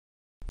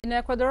In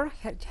Ecuador,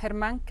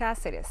 Germán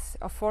Cáceres,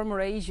 a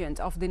former agent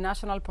of the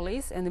National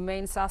Police and the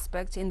main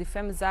suspect in the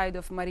femicide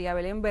of María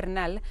Belén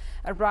Bernal,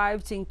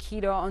 arrived in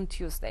Quito on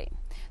Tuesday.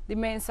 The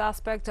main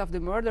suspect of the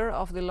murder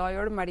of the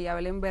lawyer María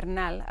Belén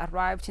Bernal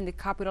arrived in the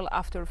capital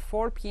after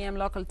 4 p.m.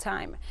 local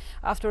time,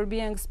 after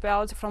being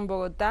expelled from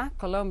Bogotá,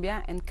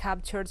 Colombia, and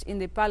captured in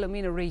the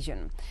Palomino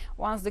region.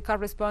 Once the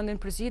corresponding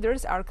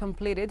procedures are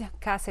completed,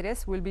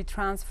 Cáceres will be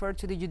transferred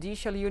to the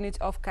judicial unit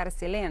of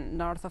Carcelén,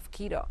 north of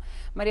Quito.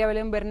 María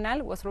Belén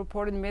Bernal was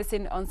reported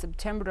missing on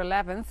September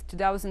 11,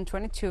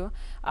 2022,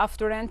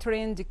 after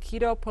entering the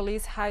Quito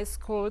Police High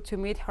School to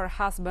meet her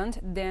husband,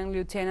 then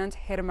Lieutenant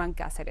Germán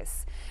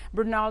Cáceres.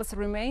 Bernal's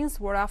remains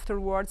were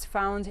afterwards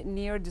found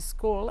near the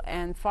school,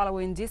 and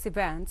following these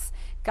events,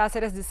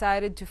 Cáceres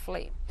decided to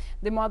flee.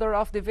 The mother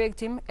of the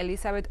victim,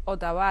 Elizabeth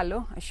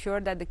Otavalo,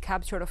 assured that the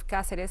capture of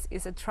Cáceres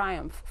is a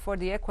triumph for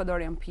the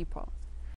Ecuadorian people.